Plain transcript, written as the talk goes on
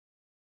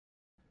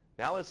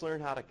Now let's learn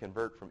how to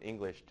convert from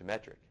English to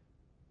metric.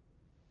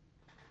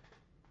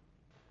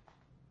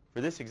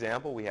 For this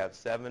example, we have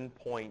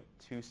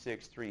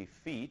 7.263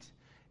 feet,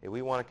 and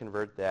we want to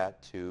convert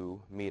that to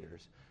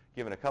meters.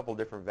 Given a couple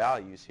different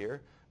values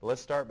here, but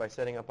let's start by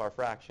setting up our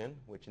fraction,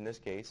 which in this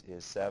case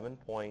is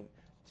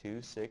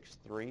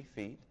 7.263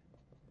 feet,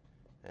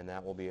 and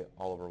that will be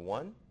all over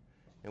 1.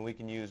 And we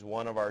can use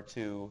one of our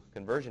two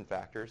conversion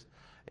factors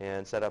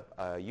and set up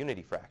a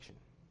unity fraction.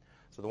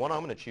 So the one I'm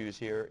going to choose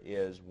here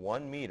is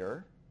 1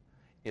 meter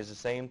is the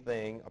same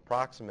thing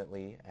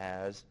approximately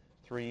as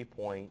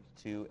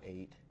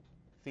 3.28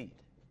 feet.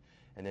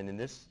 And then in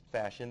this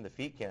fashion, the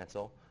feet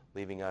cancel,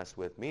 leaving us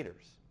with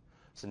meters.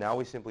 So now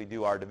we simply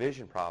do our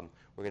division problem.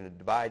 We're going to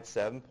divide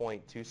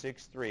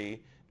 7.263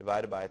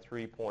 divided by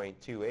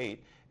 3.28,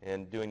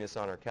 and doing this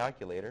on our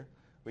calculator,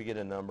 we get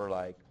a number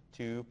like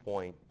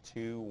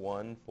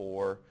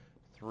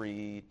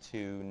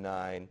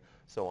 2.214329,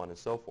 so on and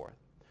so forth.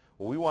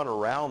 Well, we want to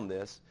round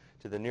this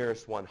to the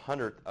nearest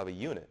 100th of a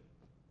unit.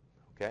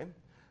 Okay?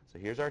 So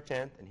here's our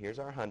tenth and here's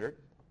our 100th.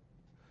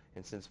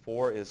 And since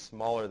 4 is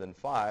smaller than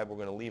 5, we're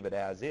going to leave it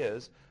as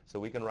is. So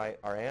we can write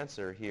our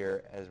answer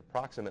here as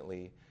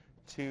approximately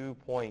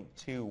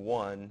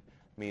 2.21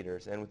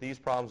 meters. And with these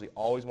problems, we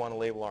always want to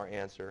label our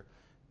answer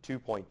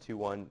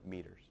 2.21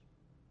 meters.